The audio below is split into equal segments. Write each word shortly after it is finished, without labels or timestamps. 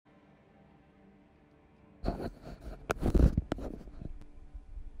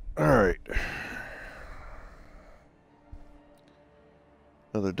Alright.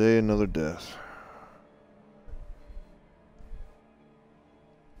 Another day, another death.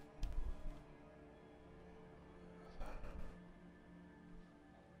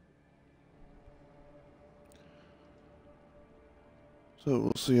 So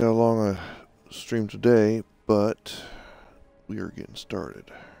we'll see how long I stream today, but we are getting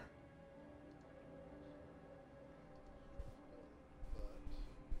started.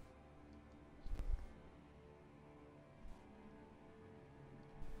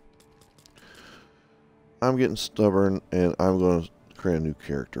 I'm getting stubborn, and I'm going to create a new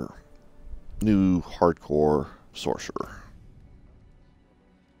character. New hardcore sorcerer.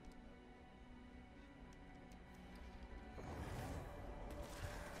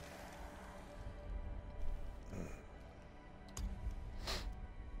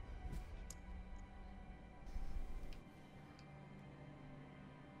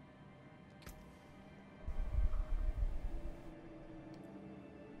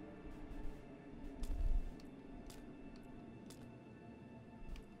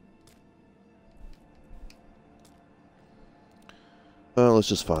 Well, let's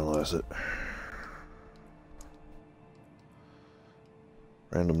just finalize it.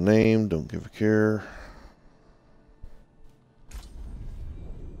 Random name, don't give a care.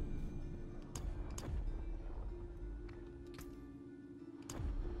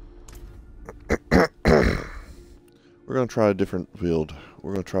 We're going to try a different build.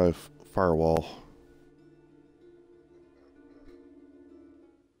 We're going to try firewall.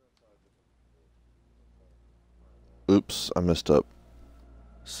 Oops, I messed up.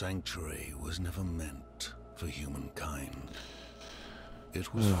 Sanctuary was never meant for humankind.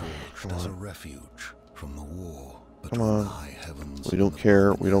 It was forged as a refuge from the war between the high heavens. We don't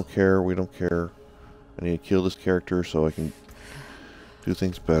care, we don't care, we don't care. I need to kill this character so I can do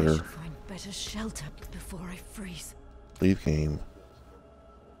things better. I should find better shelter before I freeze. Leave game.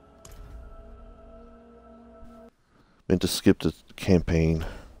 Meant to skip the campaign.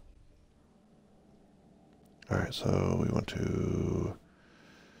 Alright, so we want to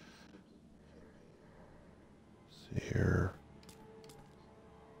see here.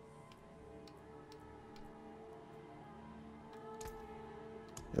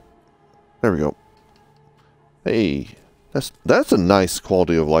 Yep. There we go. Hey, that's a nice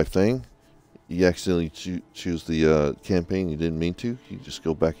quality of life thing. You accidentally choose the campaign you didn't mean to. You just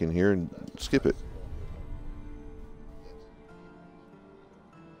go back in here and skip it.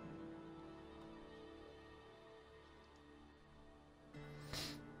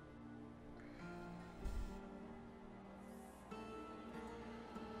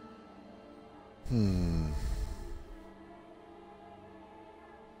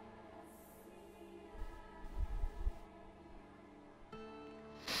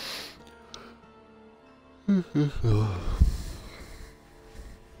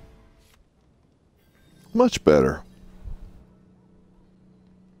 Much better.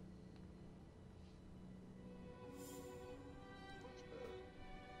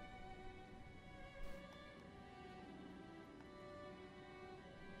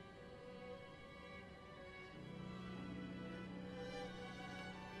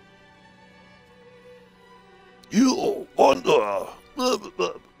 You wonder. Blah, blah,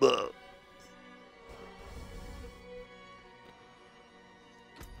 blah, blah.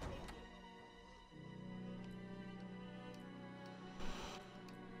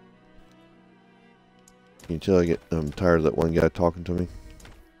 Can you tell I'm tired of that one guy talking to me?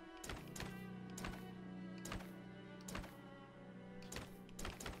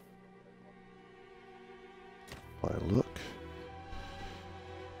 If I look,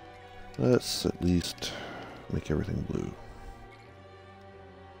 let's at least make everything blue.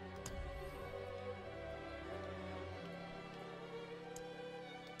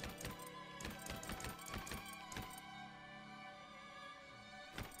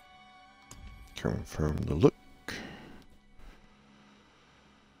 Confirm the look.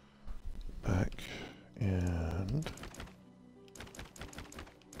 Back and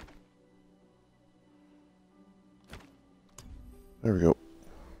there we go.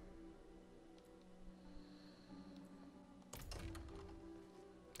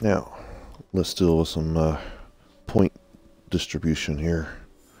 Now, let's deal with some point distribution here.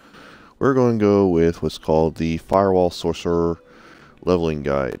 We're going to go with what's called the Firewall Sorcerer Leveling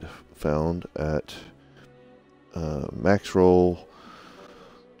Guide, found at maxroll.gg.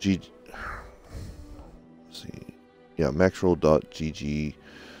 Yeah, maxroll.gg.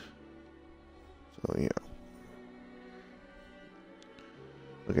 So yeah.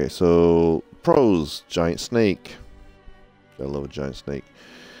 Okay, so Pros, giant snake. I love a giant snake.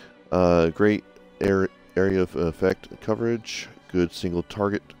 Great area of effect coverage. Good single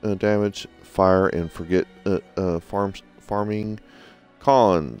target damage. Fire and forget farming.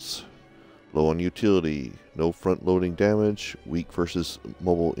 Cons. Low on utility. No front loading damage. Weak versus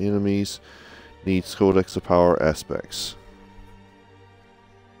mobile enemies. Needs Codex of Power aspects.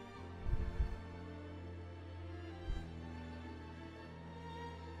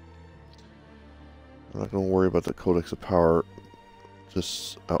 I'm not going to worry about the Codex of Power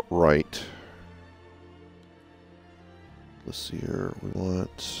just outright. Let's see here. We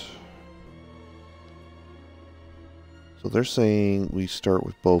want... So they're saying we start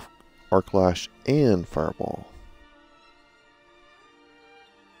with both Arc Lash and Fireball.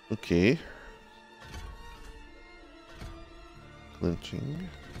 Okay. Clinching.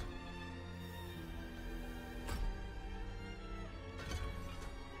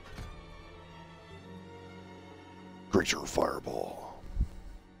 Greater Fireball.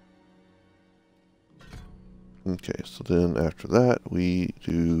 Okay, so then after that we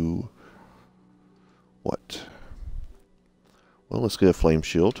do what? Well, let's get a Flame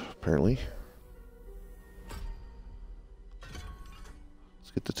Shield, apparently.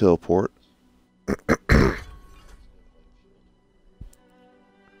 Let's get the Teleport.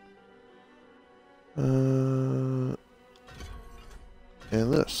 And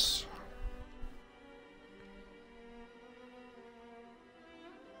this.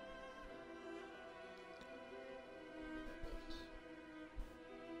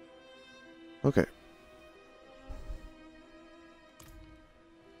 Okay.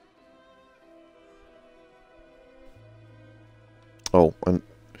 Oh, and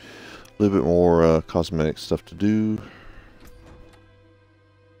a little bit more cosmetic stuff to do.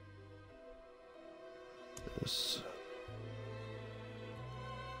 This.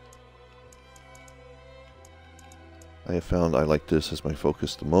 I have found I like this as my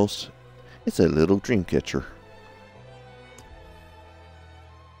focus the most. It's a little dream catcher.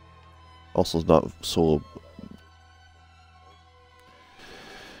 Also, it's not so...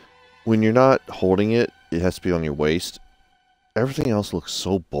 When you're not holding it, it has to be on your waist. Everything else looks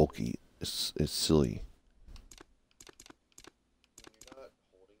so bulky. It's silly.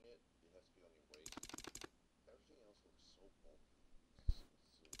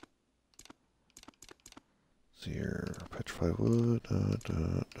 See here, petrified wood.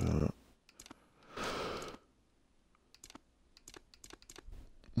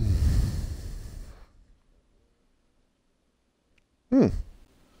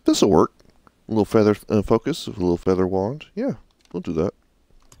 This'll work. A little feather focus, a little feather wand. Yeah, we'll do that.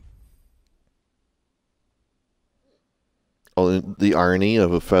 Oh, and the irony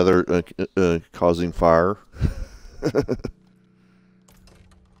of a feather causing fire.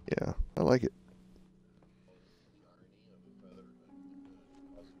 Yeah, I like it.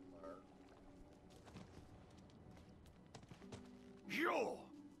 You,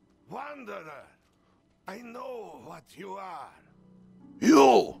 wanderer, I know what you are.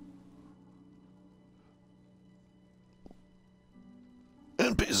 You!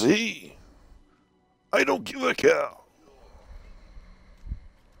 NPC! I don't give a cow.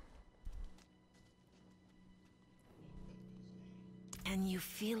 Can you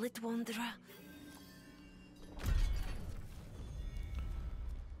feel it, Wanderer?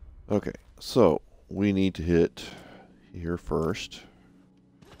 Okay, so we need to hit here first.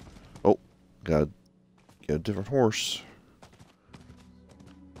 Oh, gotta get a different horse.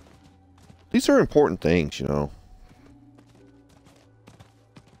 These are important things, you know.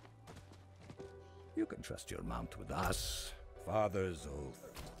 You can trust your mount with us. Father's oath.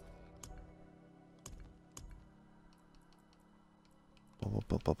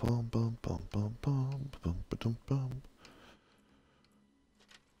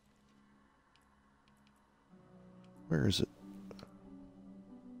 Where is it?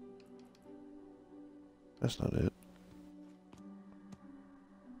 That's not it.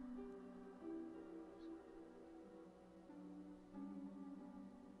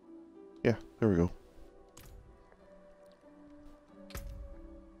 Yeah, there we go.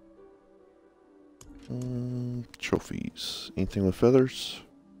 Trophies. Anything with feathers?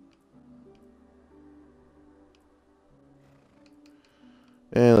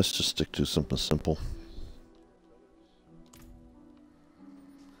 And let's just stick to something simple.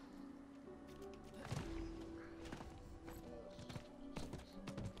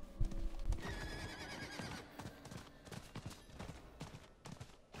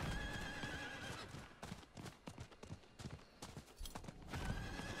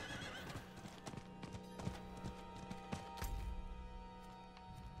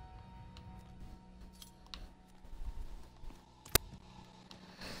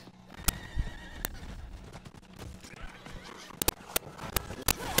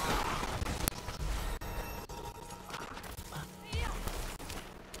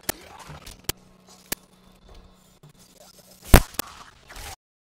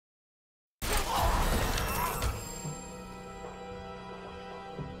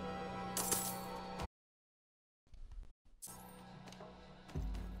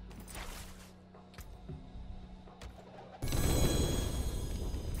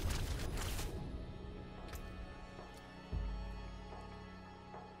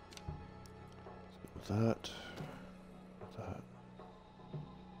 that. That.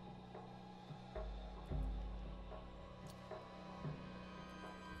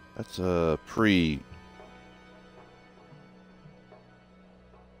 That's a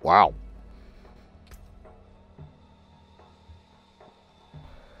Wow.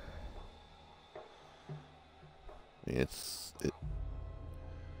 It's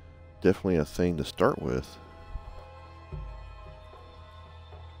definitely a thing to start with.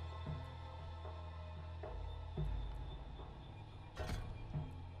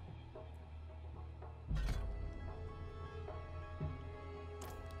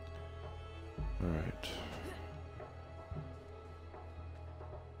 All right.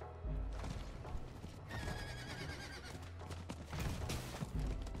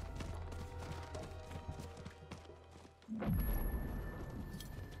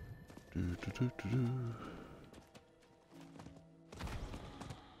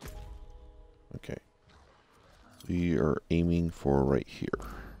 Okay. We are aiming for right here.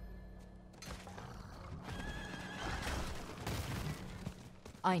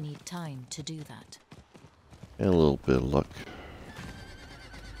 I need time to do that. And a little bit of luck.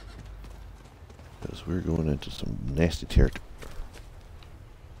 Because we're going into some nasty territory.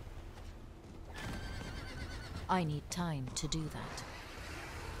 I need time to do that.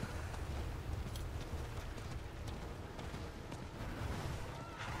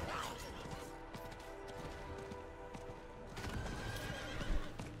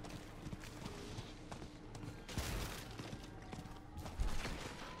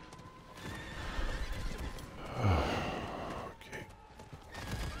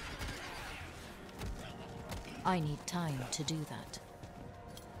 I need time to do that.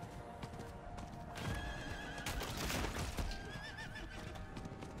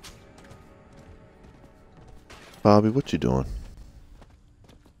 Bobby, what you doing?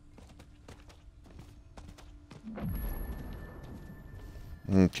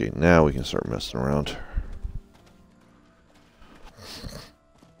 Okay, now we can start messing around.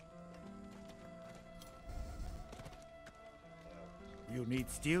 You need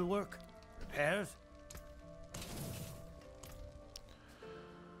steelwork? Repairs?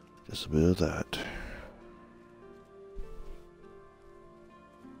 Just a bit of that.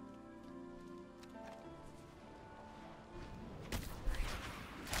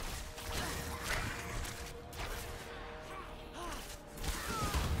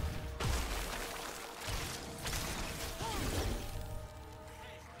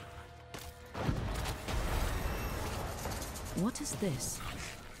 What is this?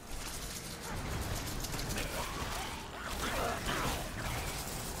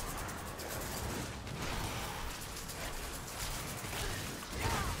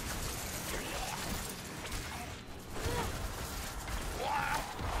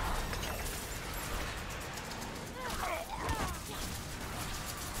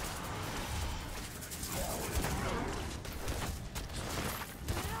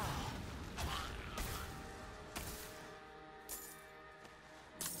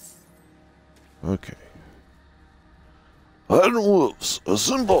 Okay. Iron wolves,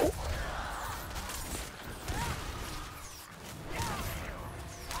 assemble!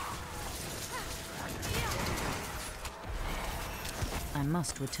 I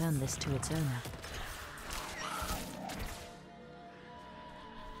must return this to its owner.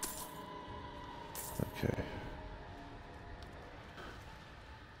 Okay.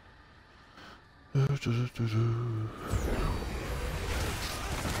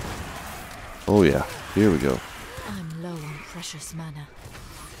 Oh yeah, here we go. I'm low on precious mana.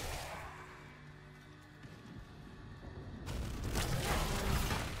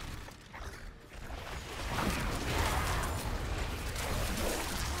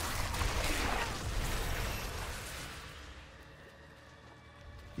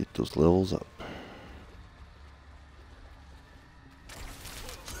 Get those levels up.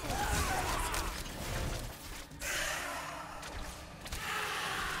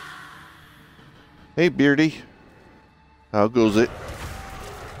 Hey Beardy, how goes it?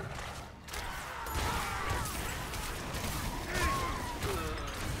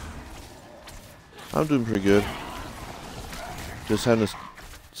 I'm doing pretty good. Just had to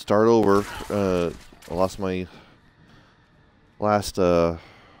start over. I lost my last hardcore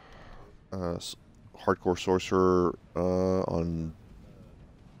sorcerer on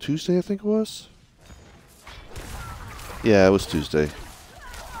Tuesday, I think it was. Yeah, it was Tuesday.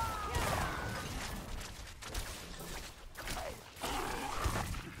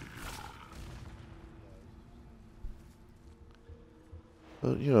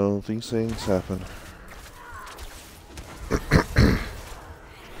 But, you know, these things happen.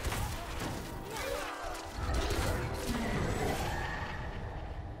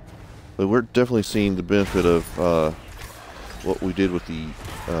 But we're definitely seeing the benefit of what we did with the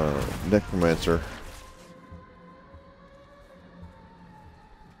Necromancer.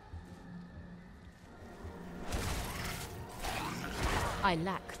 I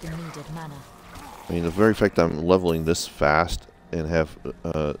lack the needed mana. I mean, the very fact that I'm leveling this fast and have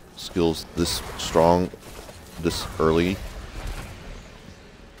skills this strong this early,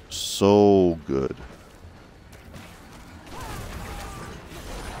 so good.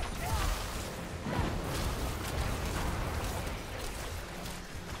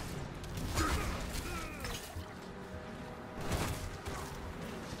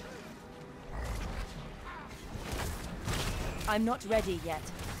 I'm not ready yet.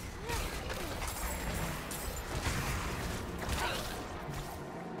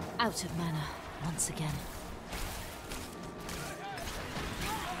 Out of mana once again.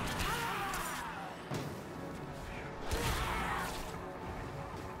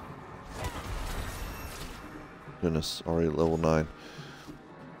 Goodness, already level 9.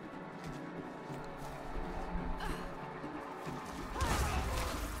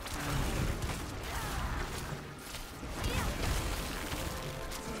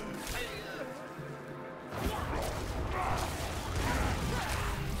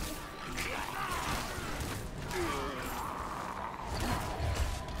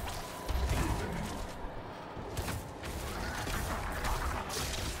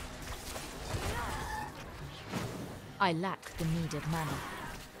 I lack the needed mana.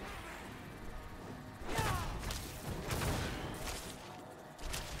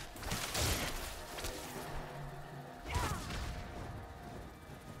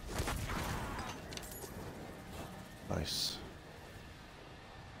 Nice.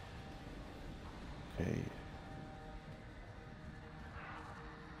 Okay.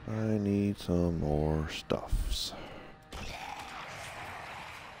 I need some more stuffs.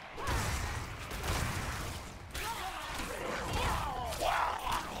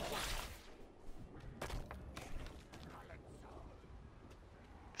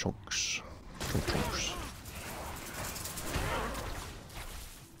 Chunks. Chunks.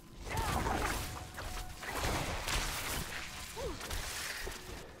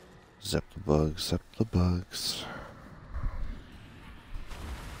 Zap the bugs, zap the bugs.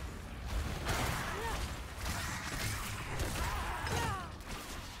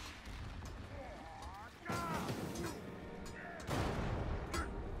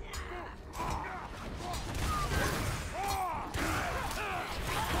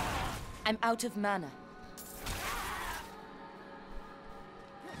 I'm out of mana.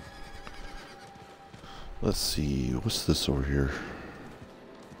 Let's see, what's this over here?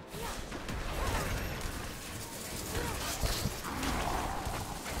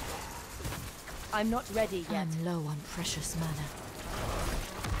 I'm not ready yet. I'm low on precious mana.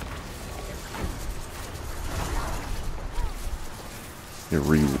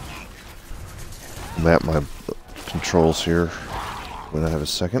 Map my controls here when I have a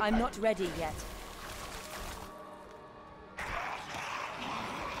second. I'm not ready yet.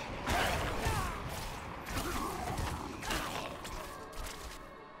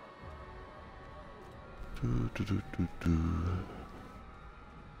 Do.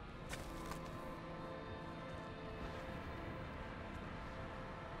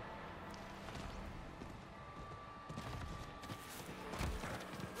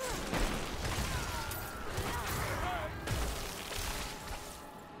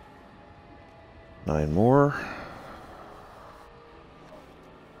 9 more.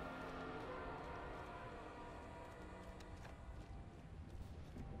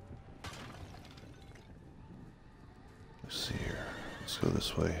 Let's see here. Let's go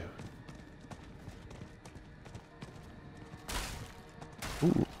this way.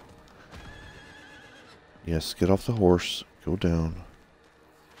 Ooh. Yes, get off the horse. Go down.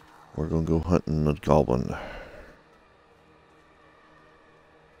 We're gonna go hunting a goblin.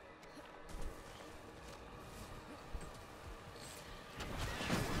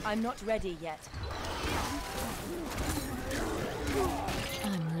 I'm not ready yet.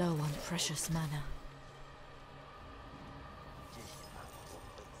 I'm low on precious mana.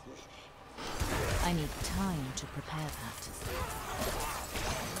 I need time to prepare that.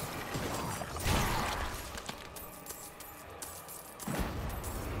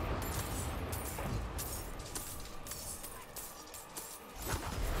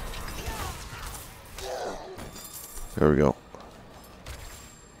 There we go.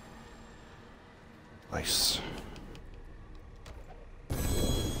 Nice.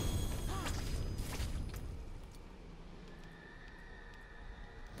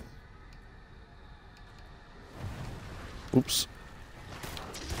 Oops.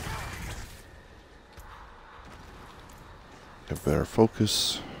 Have better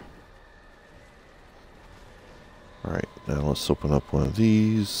focus. Alright, now let's open up one of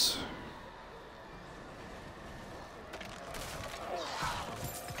these.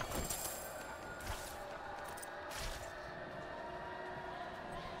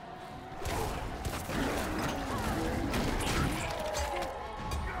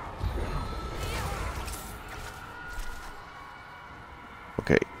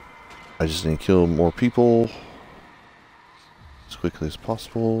 Okay, I just need to kill more people as quickly as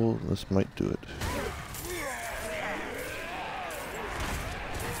possible. This might do it.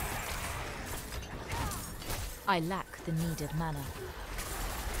 I lack the needed mana.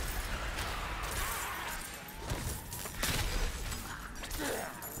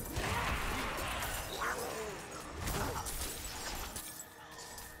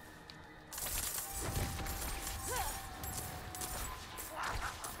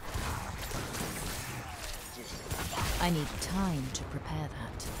 I need time to prepare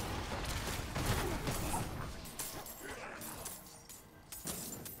that.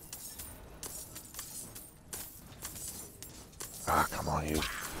 Ah, come on, you.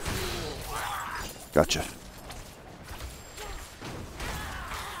 Gotcha.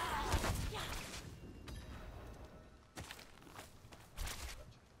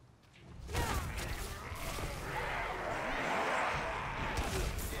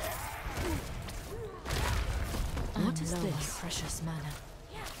 What is this? Precious mana.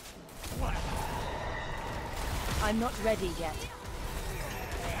 I'm not ready yet.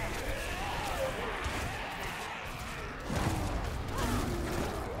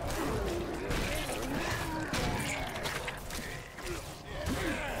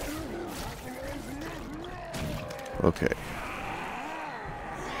 Okay.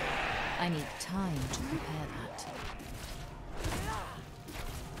 I need time to prepare that.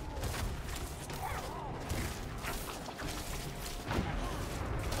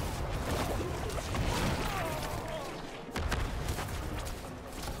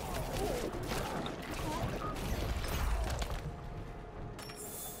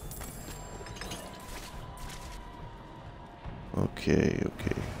 Okay,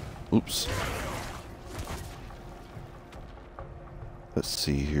 okay. Oops. Let's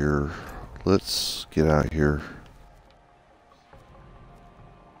see here. Let's get out here.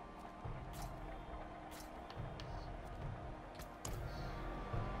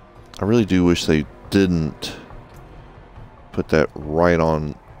 I really do wish they didn't put that right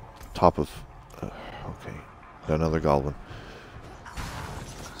on top of... okay, got another goblin.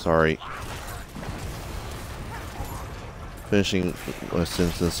 Sorry. Finishing this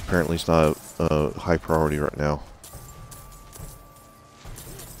instance apparently is not a high priority right now.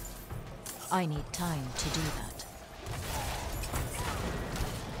 I need time to do that.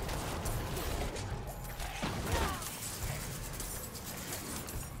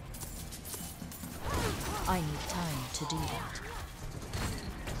 I need time to do that.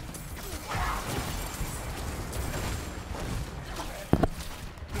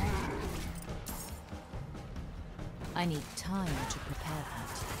 I need time to prepare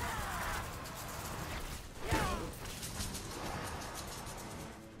that.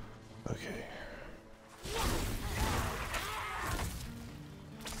 Okay.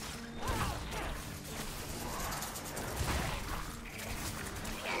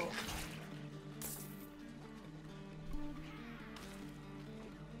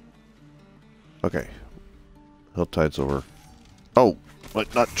 Okay. Hilltide's over. Oh,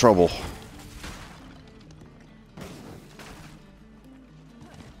 but not trouble.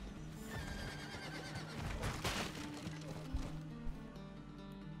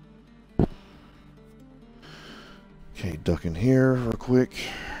 Okay, duck in here real quick.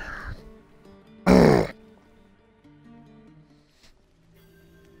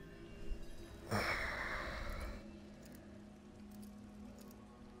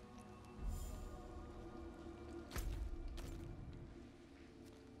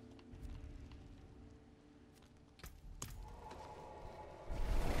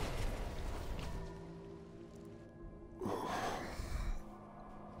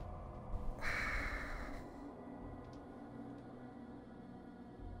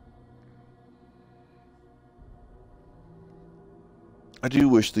 I do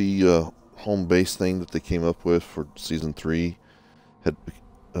wish the home base thing that they came up with for Season 3 had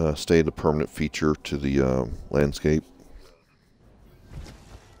stayed a permanent feature to the landscape.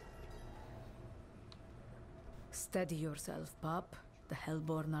 Steady yourself, Pop. The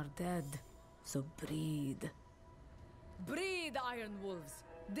Hellborn are dead, so breathe. Breathe, Iron Wolves!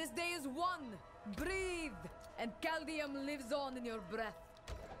 This day is won! Breathe! And Caldium lives on in your breath.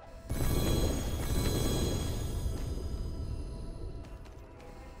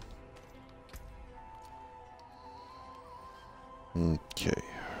 Okay.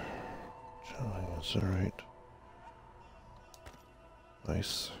 Is that right?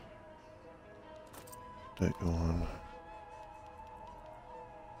 Nice. That going.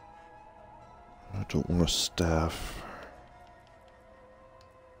 I don't want a staff.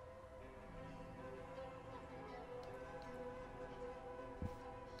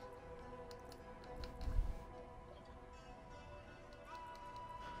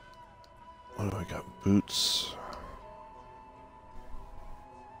 What do I got? Boots.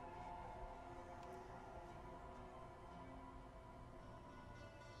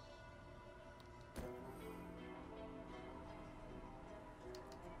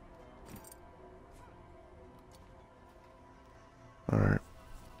 Alright.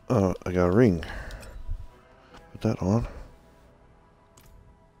 I got a ring. Put that on.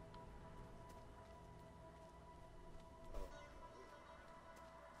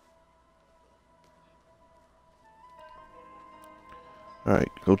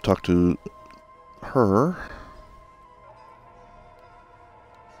 Alright, go talk to her.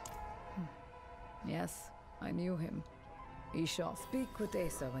 Yes, I knew him. Isha, speak with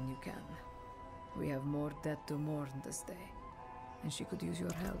Asa when you can. We have more dead to mourn this day, and she could use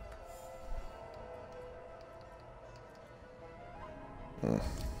your help.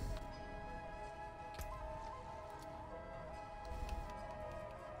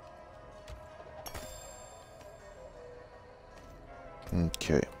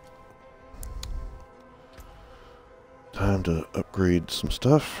 Okay. Time to upgrade some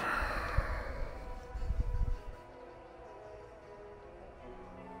stuff.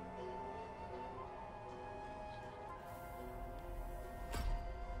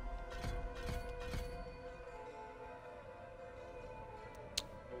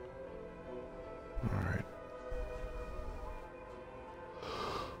 Alright.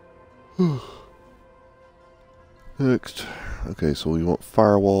 Next. Okay, so we want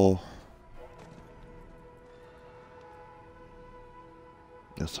firewall.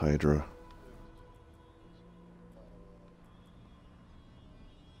 That's Hydra.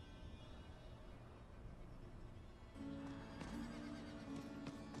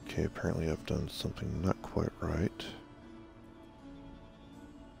 Okay, apparently I've done something not quite right.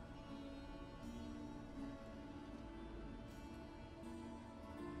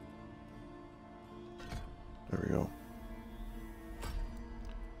 There we go.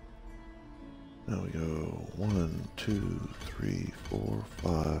 Now we go 1, 2, 3, 4,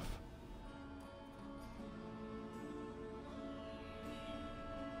 5.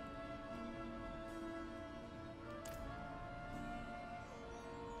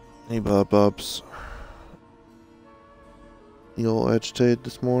 Hey, Bubs. You all agitated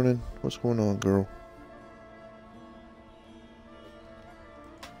this morning? What's going on, girl?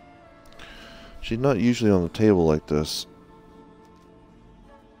 She's not usually on the table like this.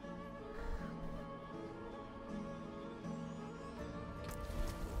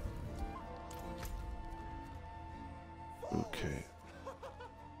 Okay.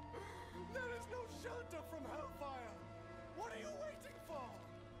 There is no shelter from hellfire. What are you waiting for?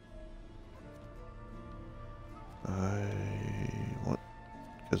 I want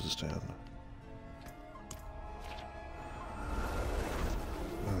Kazakhstan.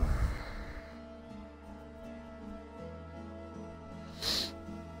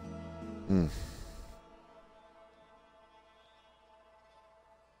 Hmm.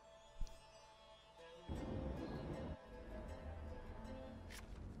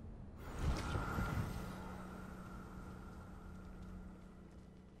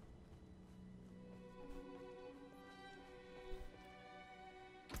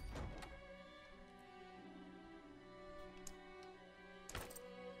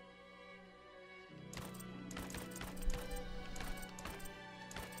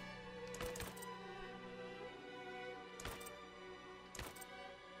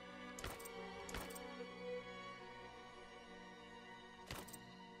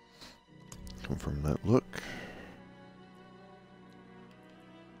 From that look.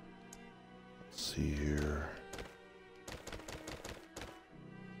 Let's see here.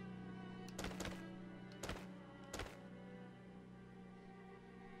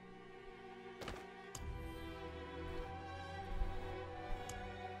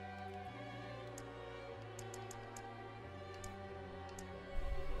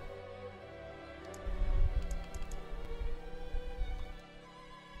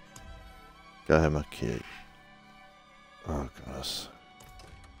 Gotta have my kid. Oh, goodness.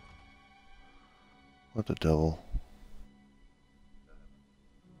 What the devil?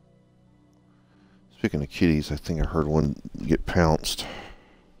 Speaking of kitties, I think I heard one get pounced.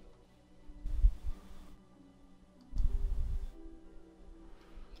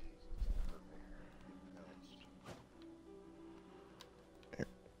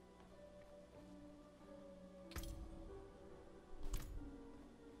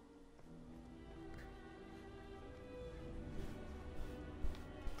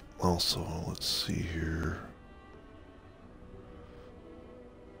 also, let's see here.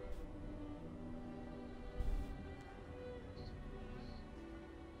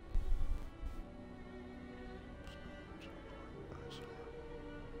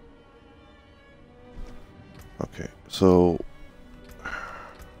 Okay, so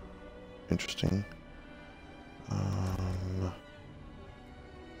interesting.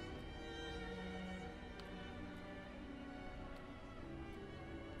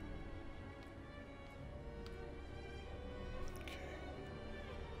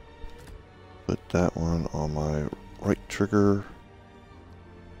 Put that one on my right trigger.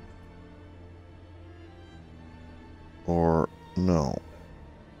 Or no.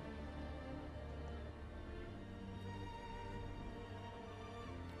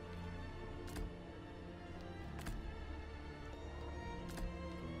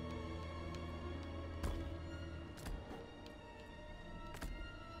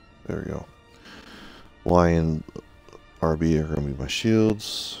 There we go. Y and RB are going to be my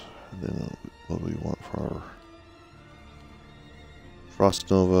shields. And then what do we want for our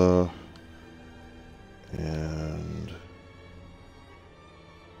Frost Nova? And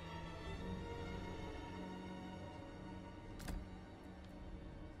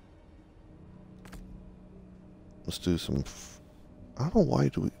let's do some. I don't know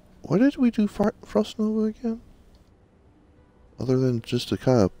why did we do Frost Nova again? Other than just to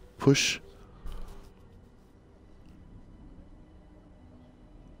kind of push.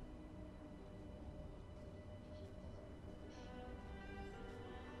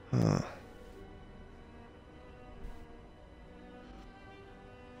 Huh.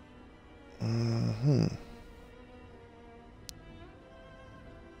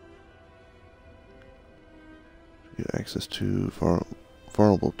 Get access to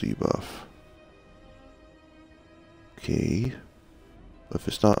vulnerable debuff. Okay. But if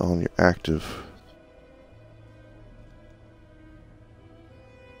it's not on your active.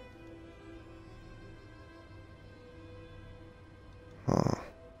 Huh.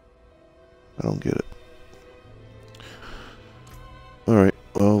 I don't get it. Alright,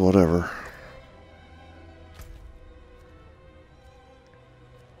 well, whatever.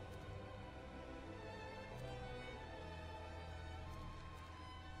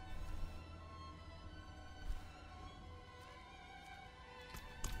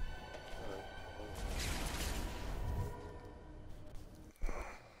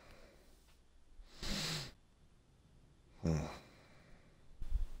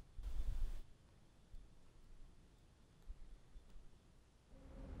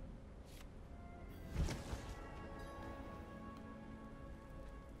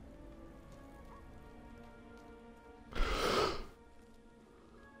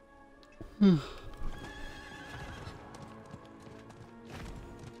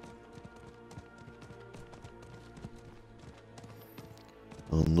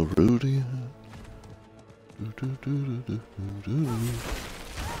 On the road again.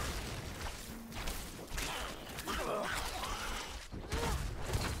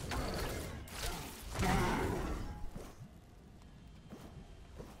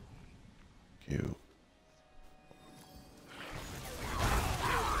 Cute.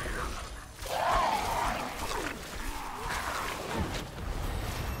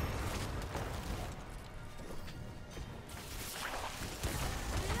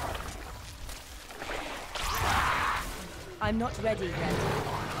 I'm not ready yet.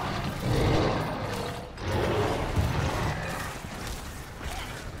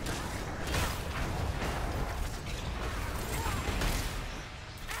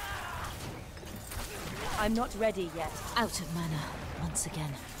 I'm not ready yet. Out of mana once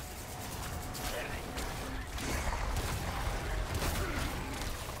again.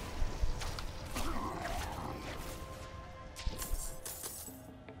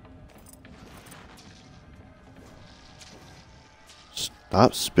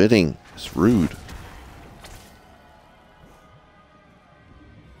 Stop spitting. It's rude.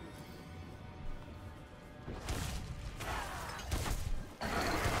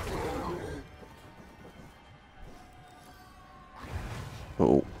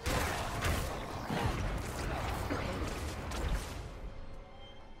 Oh.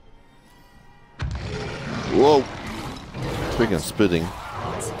 Whoa. Speaking of spitting.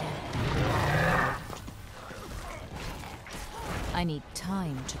 Once again. I need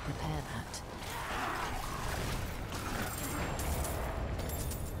time to prepare that.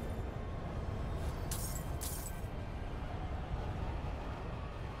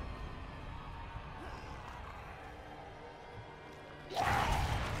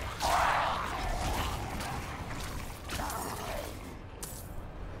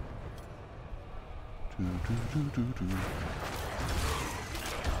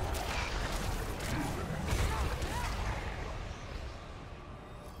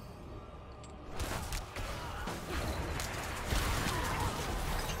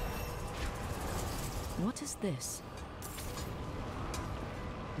 What is this?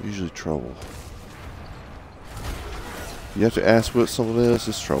 Usually trouble. You have to ask what something is,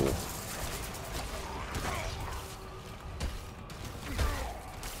 it's trouble.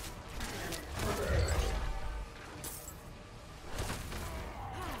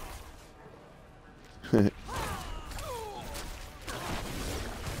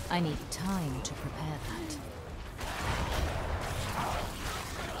 I need time to prepare that.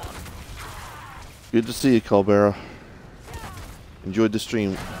 Good to see you, Calbera. Enjoyed the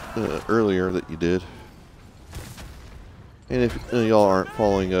stream earlier that you did. And if y'all aren't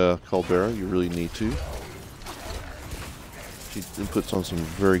following Calbera, you really need to. She puts on some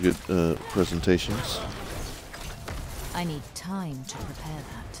very good presentations. I need time to prepare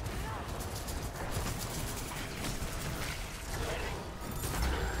that.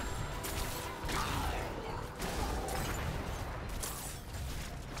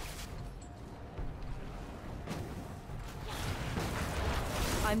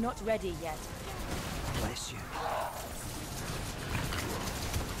 I'm not ready yet. Bless you.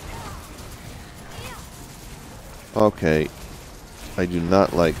 Okay. I do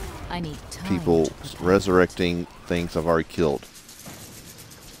not like I need time people to prepare resurrecting things I've already killed.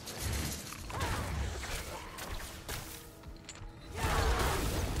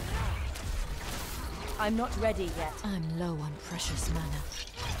 I'm not ready yet. I'm low on precious mana.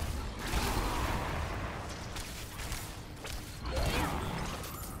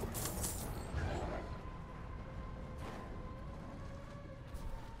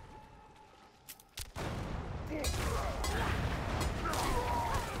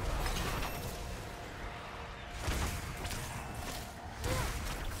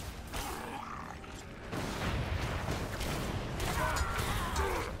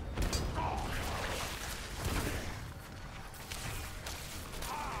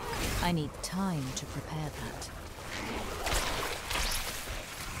 I need time to prepare that.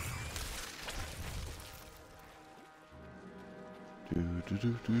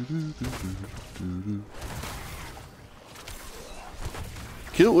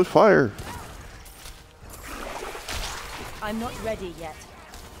 Kill it with fire. I'm not ready yet.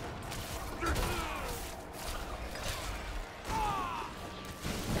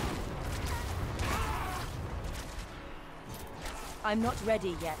 I'm not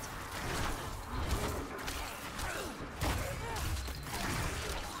ready yet.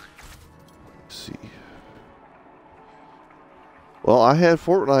 Let's see. Well, I had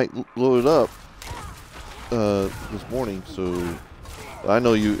Fortnite loaded up this morning, so I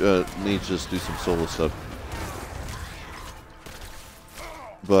know you need to just do some solo stuff.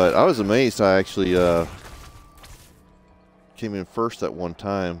 But I was amazed I actually came in first at one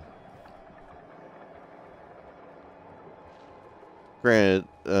time. Granted,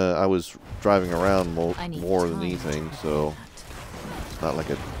 I was driving around more than anything, so it's not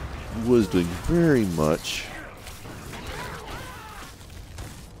like I was doing very much.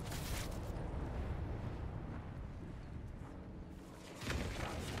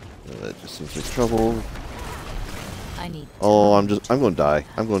 That just seems like trouble. I need Oh, I'm going to die.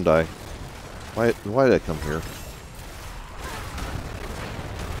 I'm going to die. Why did I come here?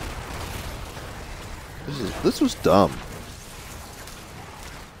 This was dumb.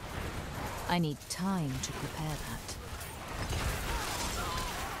 I need time to prepare that.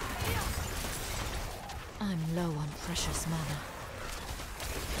 I'm low on precious mana.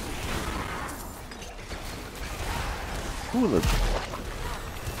 Who in the...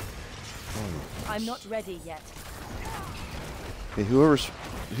 I'm not ready yet. Hey, whoever's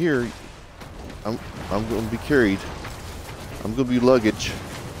here, I'm going to be carried. I'm going to be luggage.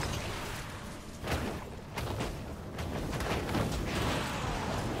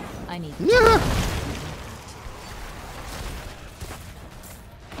 I need Yeah.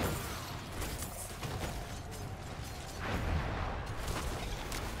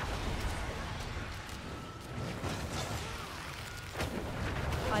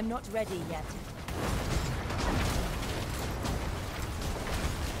 I'm not ready yet.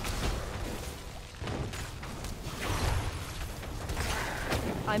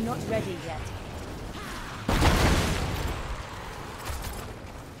 I'm not ready yet.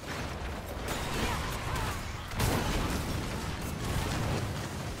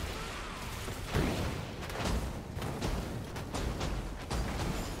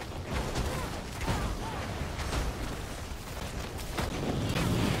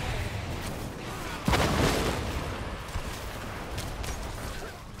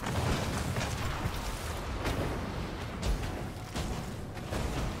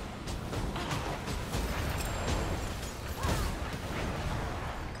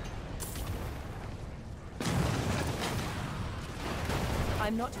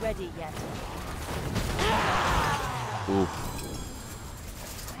 I'm not ready yet. Ooh.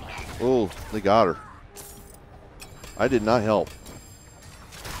 Oh, they got her. I did not help.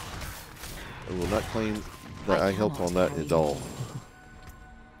 I will not claim that I helped on that at all.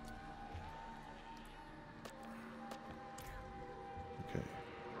 Okay.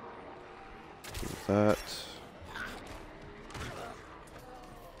 Do that.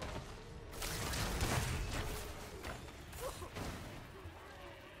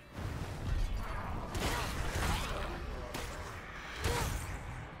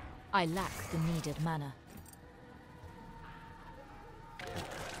 I lack the needed mana.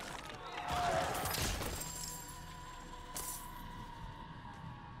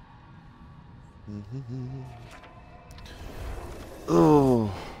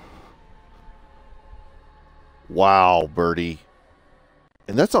 Oh. Wow, Birdie.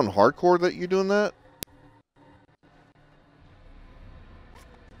 And that's on hardcore that you're doing that?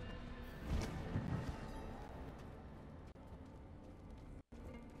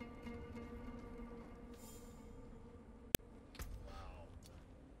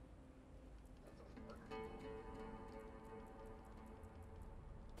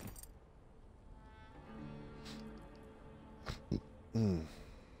 Hmm.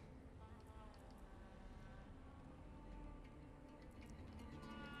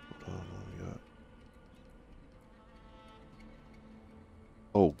 Hold on, what we got?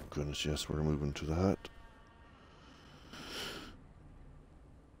 Oh, goodness, yes, we're moving to that.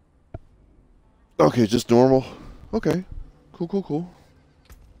 Okay, just normal. Okay. Cool, cool, cool.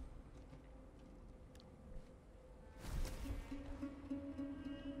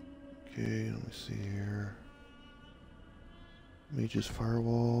 Okay, let me see here. Mage's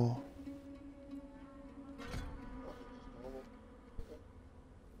Firewall.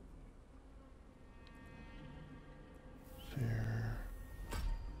 There.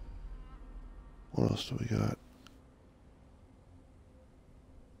 What else do we got?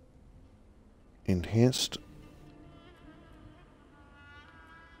 Enhanced.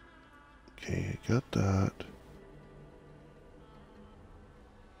 Okay, got that.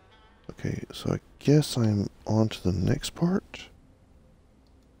 Okay, so I guess I'm on to the next part.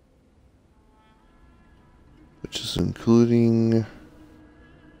 Which is including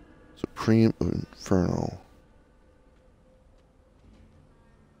Supreme Inferno.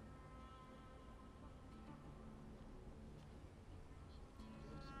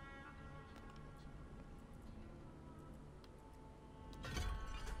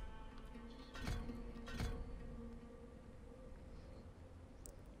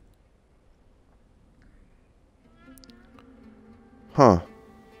 Huh.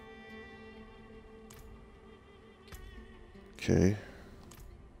 Okay.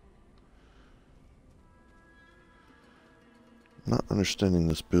 Not understanding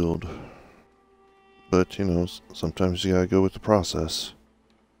this build. But, you know, sometimes you gotta go with the process.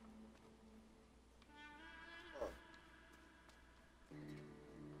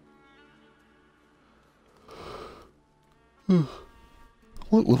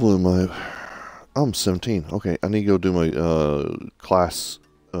 What level am I? I'm 17. Okay, I need to go do my class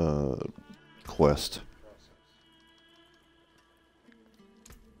quest.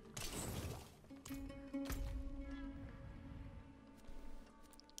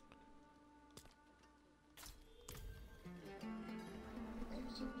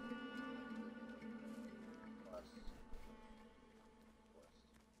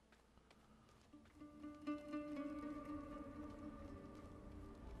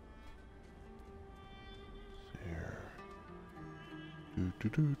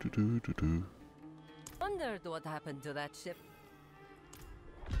 Do. Wondered what happened to that ship.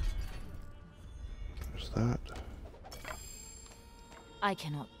 There's that. I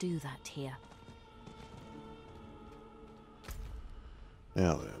cannot do that here.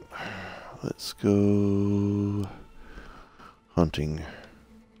 Now then, let's go hunting.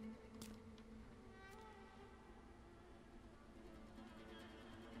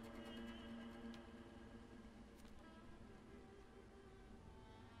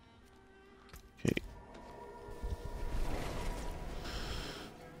 Okay.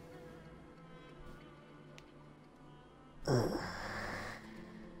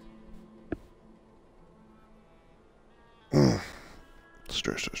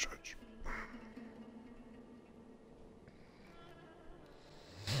 Stretch.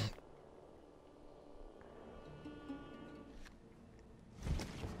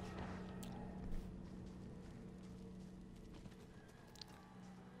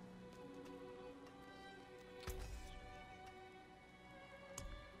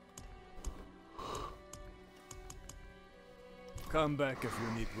 Come back if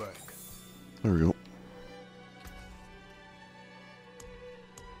you need work. There we go.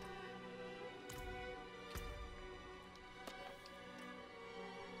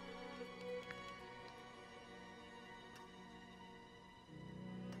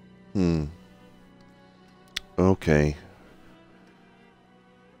 Okay.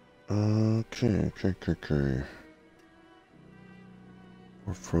 Okay.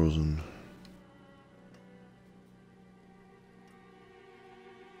 We're frozen.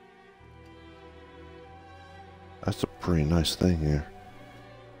 That's a pretty nice thing here.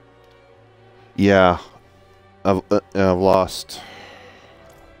 Yeah, I've lost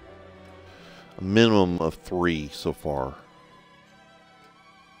a minimum of 3 so far.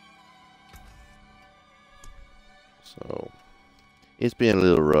 So it's been a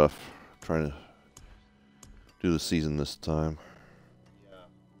little rough trying to do the season this time.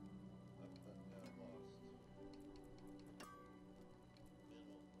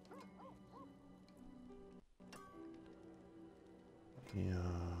 Yeah.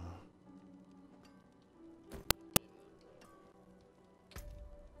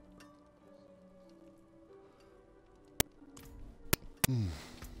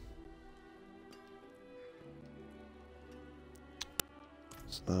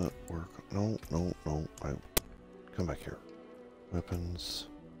 Does that work? No. Come back here. Weapons.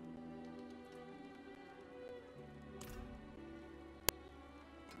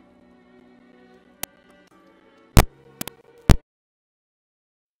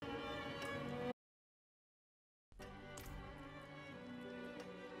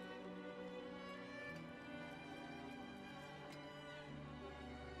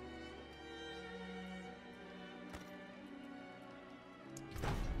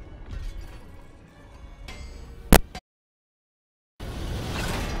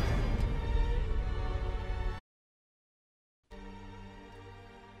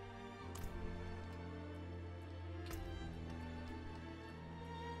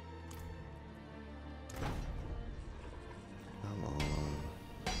 Come on.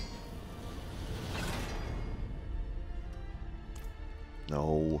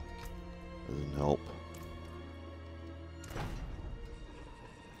 No. Doesn't help.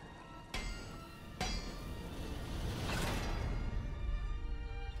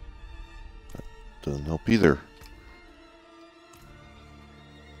 That doesn't help either.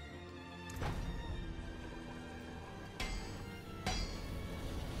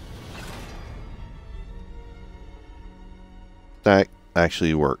 That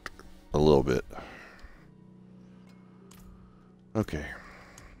actually worked a little bit. Okay.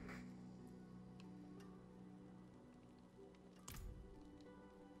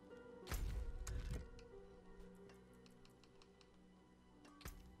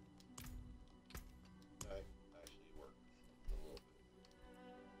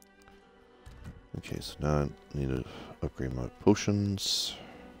 Okay, so now I need to upgrade my potions.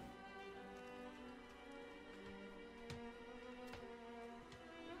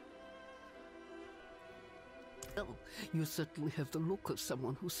 Well, you certainly have the look of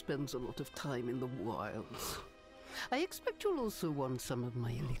someone who spends a lot of time in the wilds. I expect you'll also want some of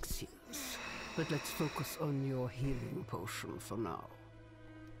my elixirs. But let's focus on your healing potion for now.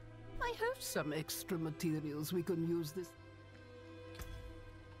 I have some extra materials we can use this.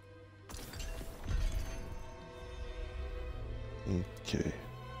 Okay.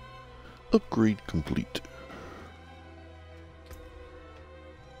 Upgrade complete.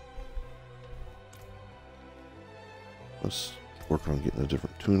 Let's work on getting a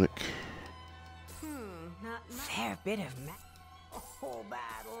different tunic. Not fair bit of oh,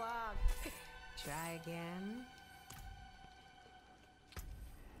 bad luck. Try again.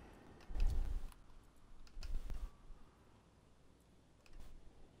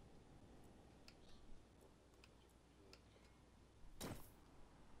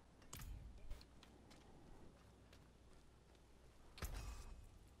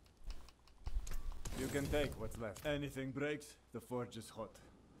 You can take what's left. Anything breaks, the forge is hot.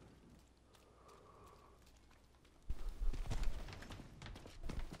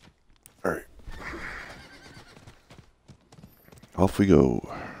 All right. Off we go.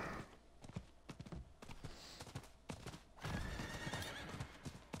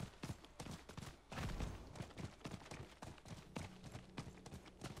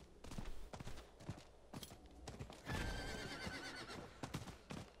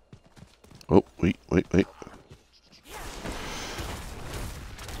 Oh, wait. I'm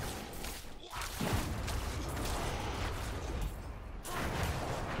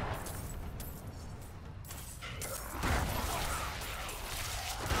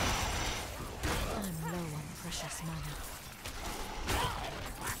low on precious mana.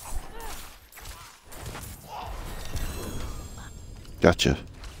 Gotcha.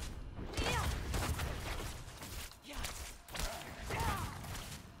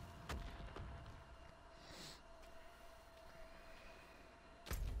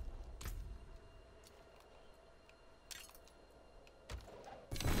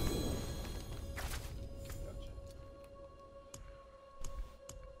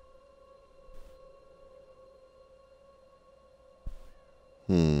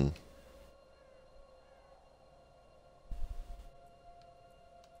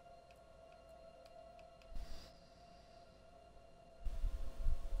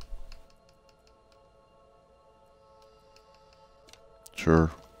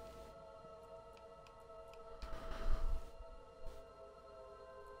 Sure.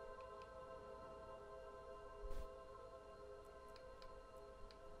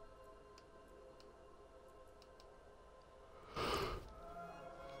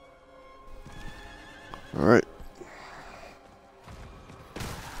 All right.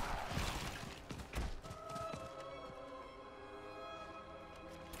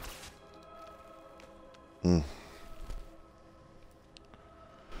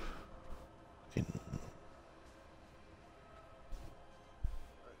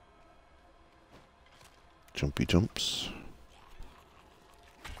 Jumpy jumps.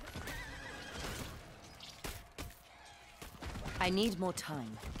 I need more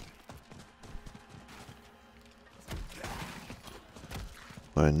time.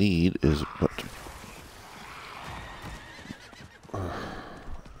 What I need is what?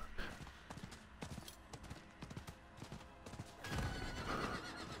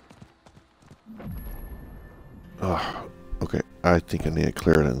 Okay. I think I need a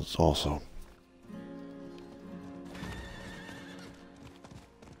clearance also.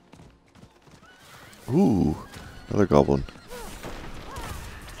 Ooh, another goblin.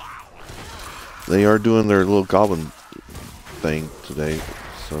 They are doing their little goblin thing today,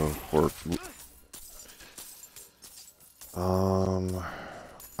 so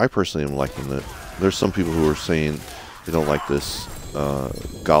I personally am liking it. There's some people who are saying they don't like this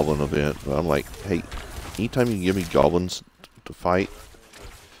goblin event, but I'm like, hey, anytime you can give me goblins to fight,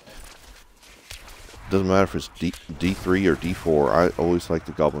 doesn't matter if it's D3 or D4, I always like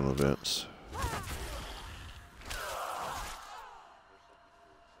the goblin events.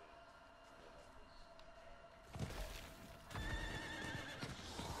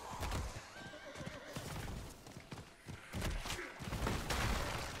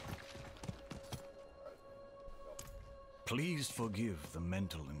 Please forgive the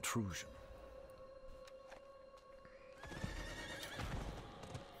mental intrusion.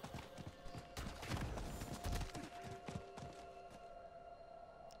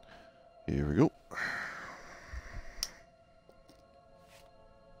 Here we go.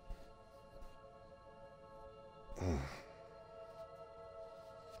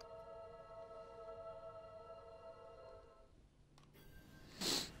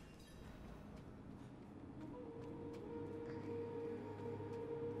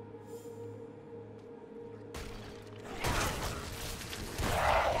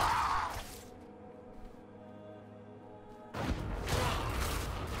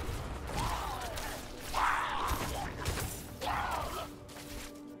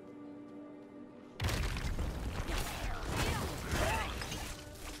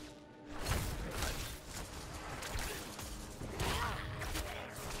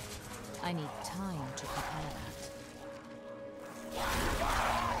 I need time to prepare that.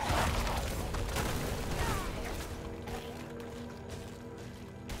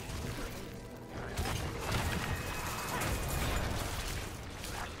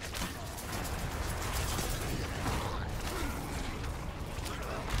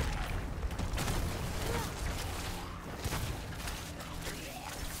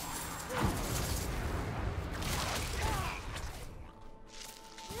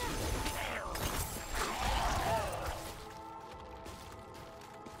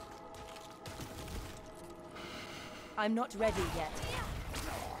 I'm not ready yet.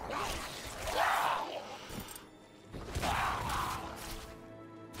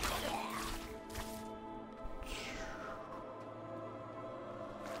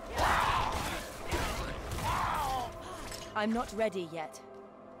 I'm not ready yet.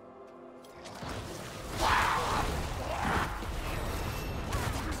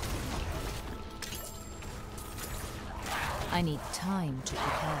 I need time to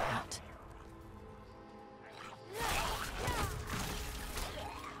prepare that.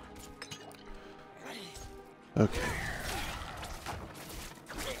 Okay.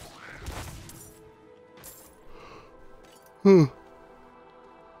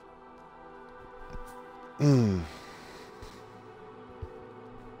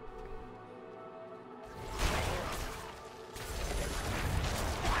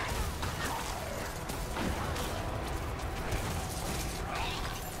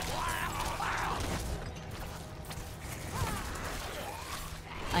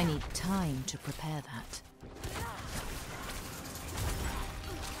 I need time to prepare that.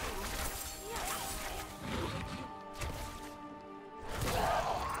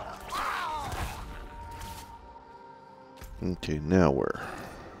 Okay, now where?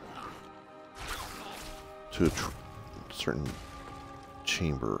 To a certain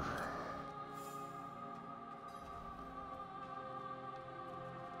chamber.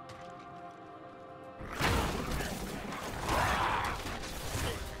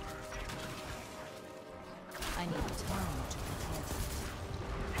 I need time to prepare that.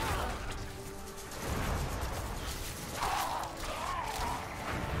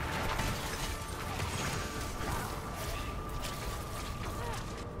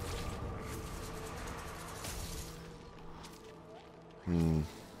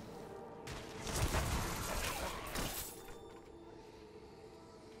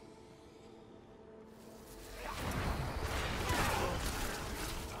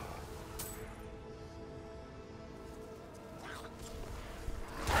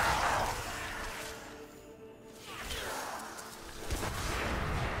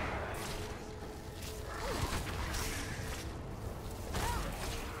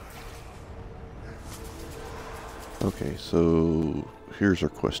 Okay, so here's our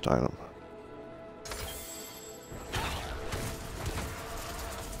quest item.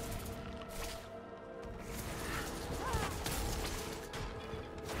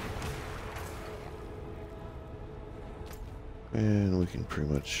 And we can pretty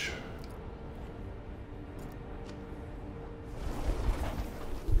much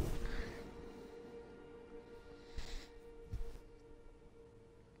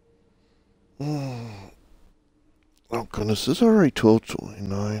oh goodness, it's already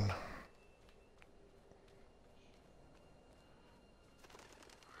 12:29.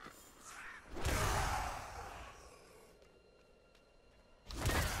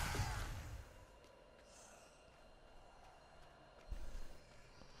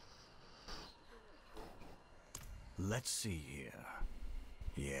 Let's see here.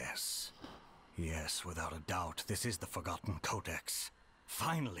 Yes. Yes, without a doubt, this is the Forgotten Codex.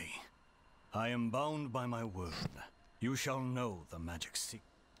 Finally! I am bound by my word. You shall know the magic secret.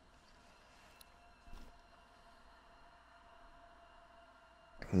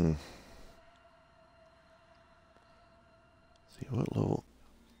 See what level?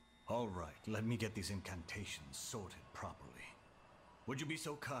 All right, let me get these incantations sorted properly. Would you be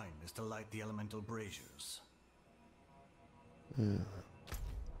so kind as to light the elemental braziers?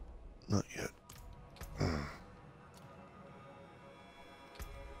 Not yet.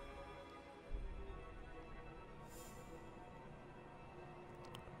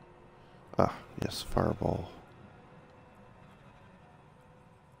 Ah, yes, fireball.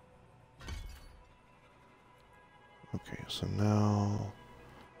 Okay, so now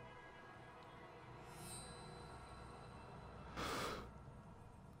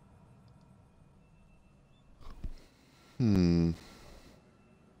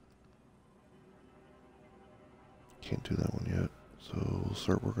can't do that one yet. So we'll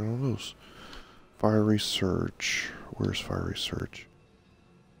start working on those. Fiery Surge. Where's Fiery Surge?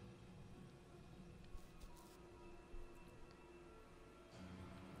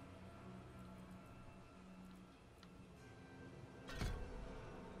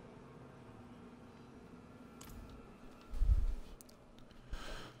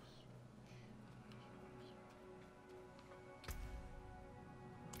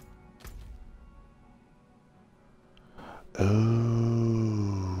 Oh.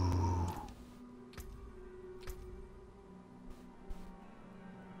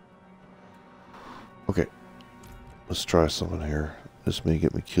 Okay. Let's try something here. This may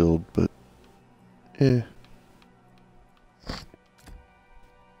get me killed, but eh.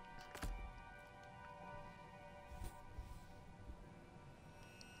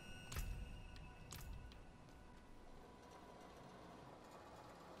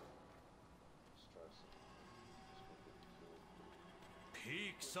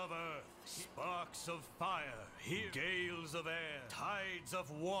 Peaks of earth, sparks of fire, hear gales of air, tides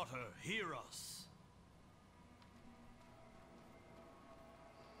of water, hear us.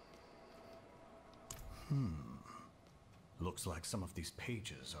 Looks like some of these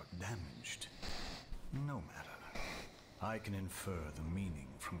pages are damaged. No matter. I can infer the meaning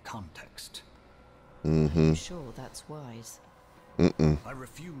from context. I'm sure that's wise. I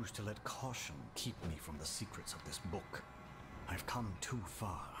refuse to let caution keep me from the secrets of this book. I've come too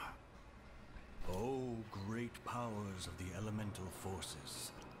far. Oh, great powers of the elemental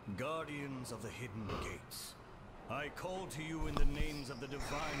forces, guardians of the hidden gates. I call to you in the names of the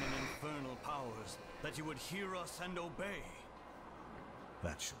divine and infernal powers that you would hear us and obey.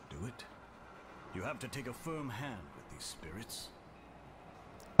 That should do it. You have to take a firm hand with these spirits.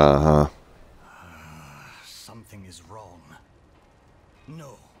 Uh-huh. Something is wrong.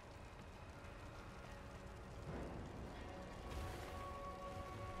 No.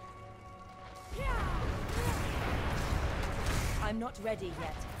 I'm not ready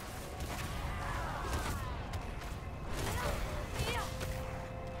yet.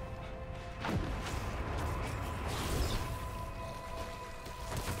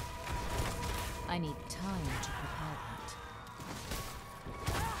 I need time to prepare that.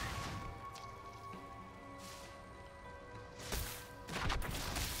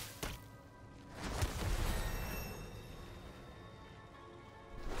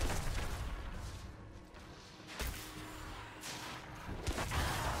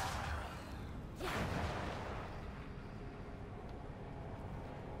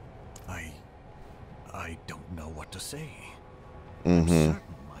 I don't know what to say. Mm-hmm. I'm certain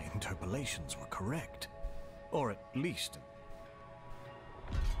my interpolations were correct. Or at least...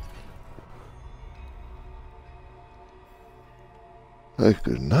 I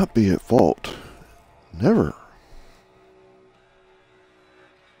could not be at fault. Never.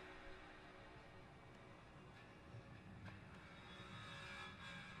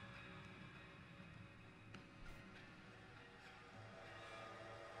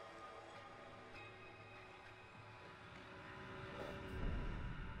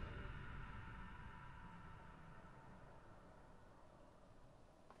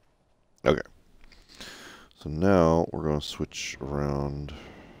 Okay. So now we're going to switch around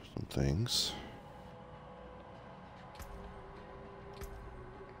some things.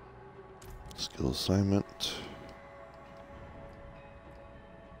 Skill assignment.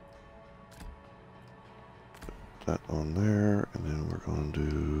 Put that on there, and then we're going to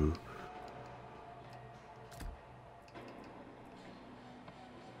do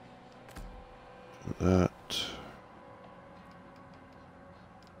that.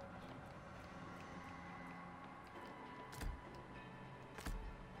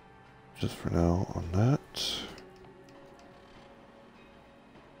 Just for now on that.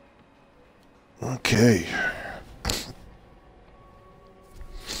 Okay.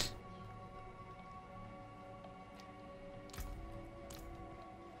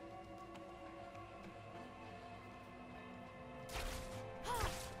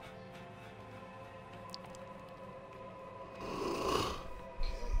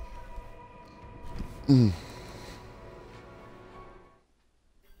 Mm.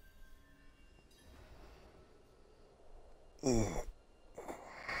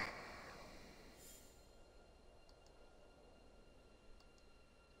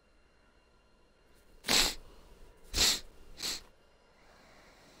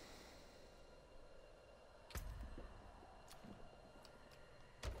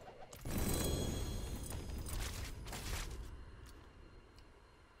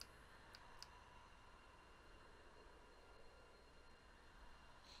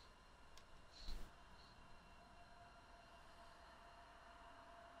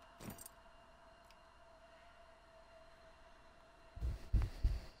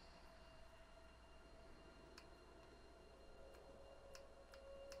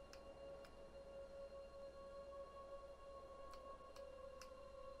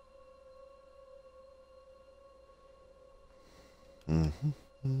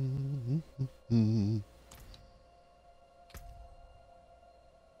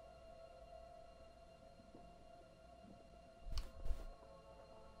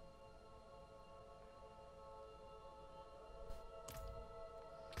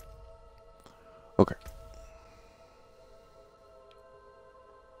 Okay.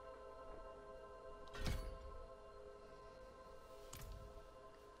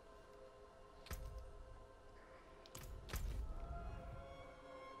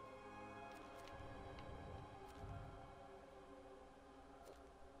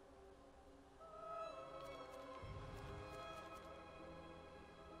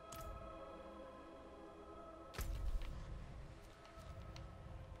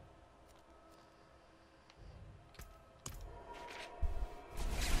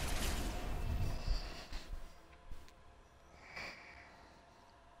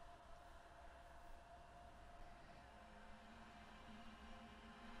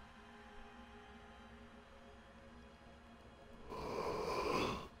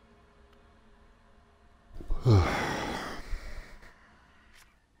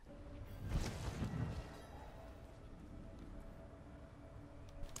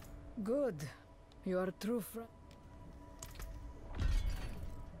 Good. You are a true friend.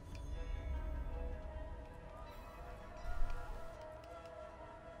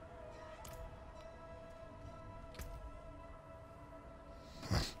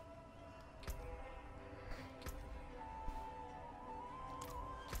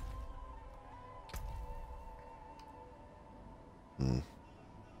 Hmm.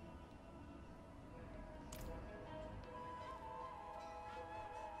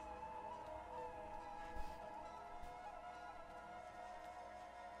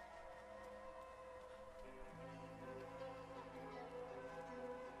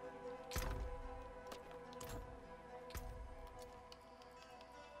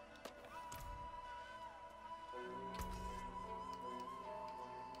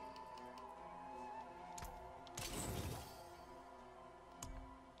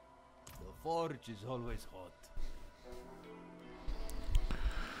 The forge is always hot.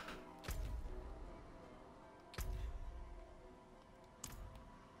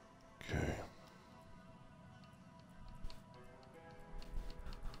 Okay.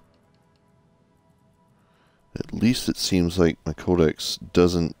 At least it seems like my codex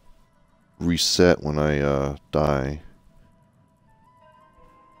doesn't reset when I die.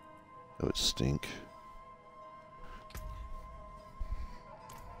 That would stink.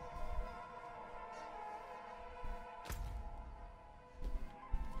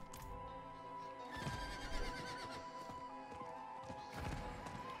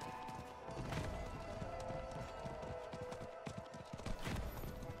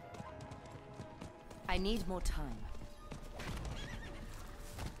 I need more time.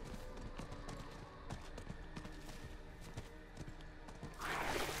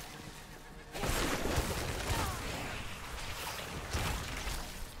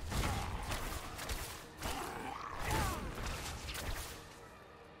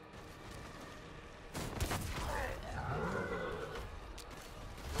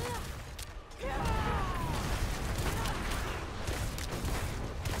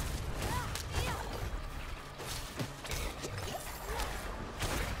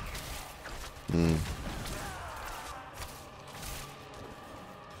 Hmm.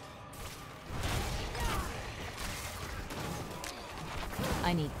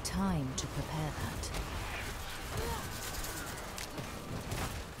 I need time to prepare that.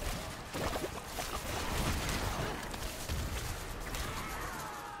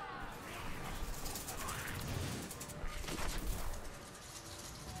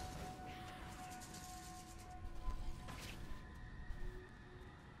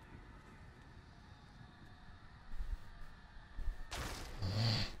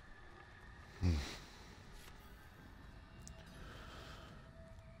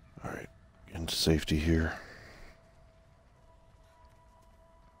 Alright, into safety here.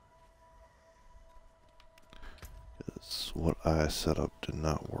 Because what I set up did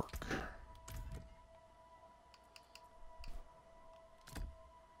not work.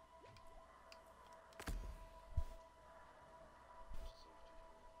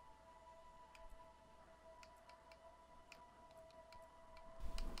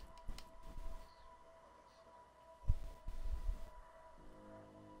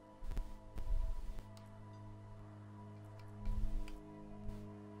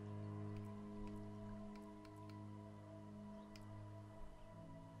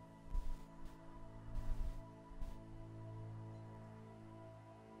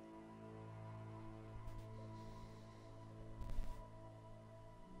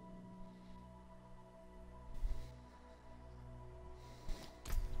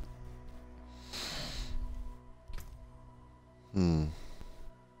 Hmm.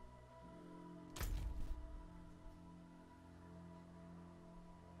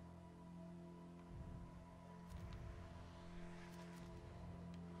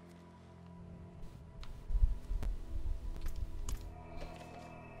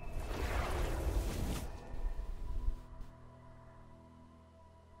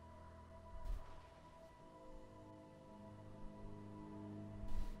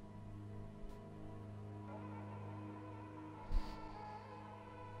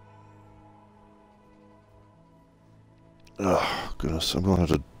 Oh, goodness, I'm gonna have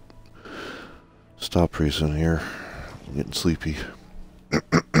to stop pretty soon here. I'm getting sleepy.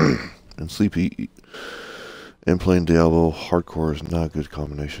 And sleepy and playing Diablo hardcore is not a good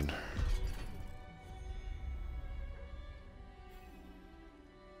combination.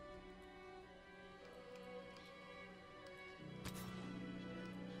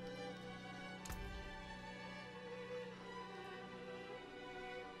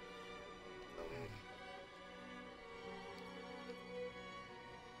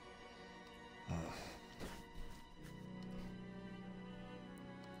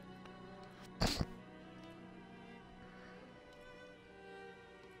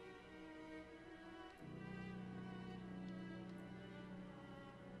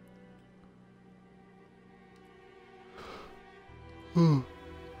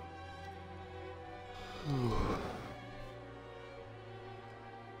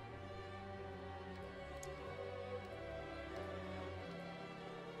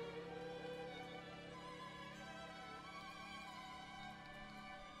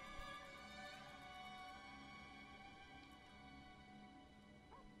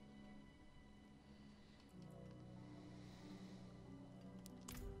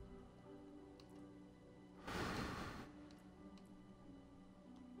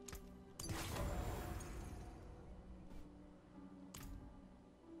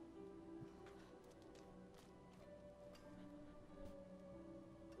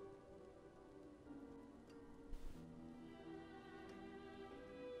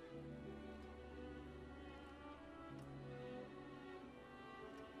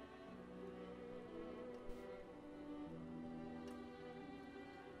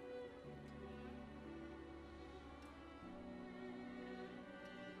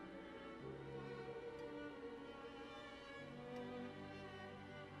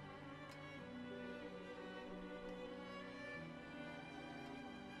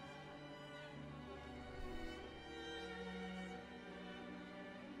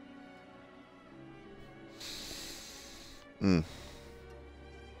 Hmm.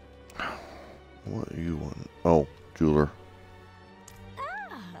 What do you want? Oh, jeweler.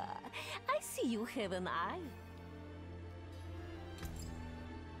 Ah, I see you have an eye.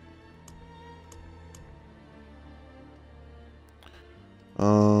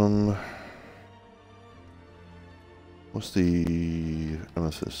 What's the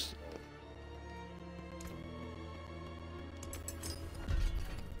amethyst?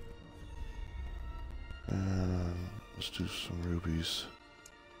 And let's do some rubies.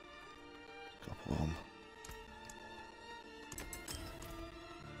 Couple of them.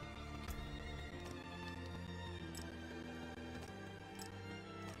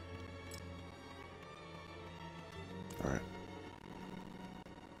 All right.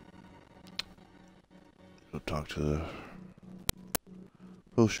 Go talk to the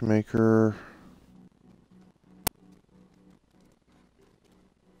potion maker.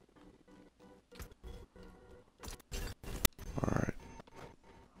 All right.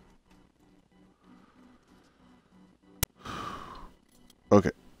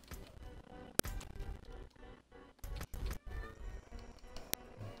 Okay.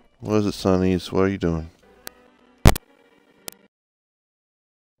 What is it, Sonnies? What are you doing?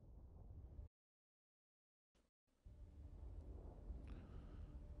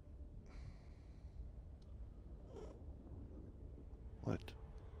 What?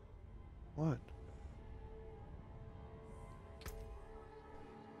 What?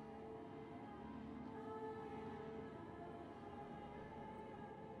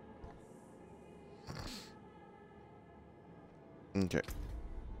 Okay.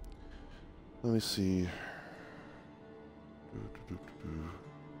 Let me see.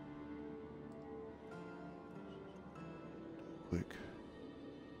 Quick.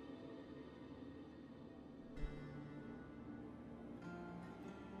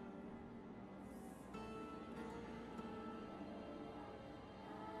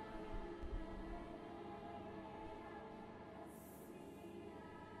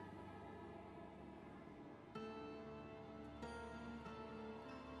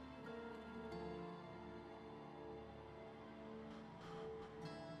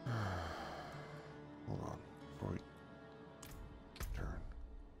 Hold on. Before we turn.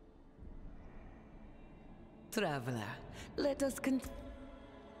 Traveler, let us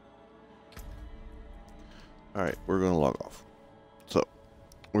Alright, we're going to log off. So,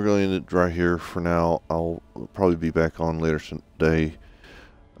 we're going to end it right here for now. I'll probably be back on later today,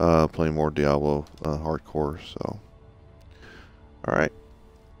 playing more Diablo hardcore. So, alright.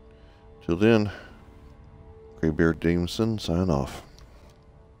 Till then, Greybeard Jameson, sign off.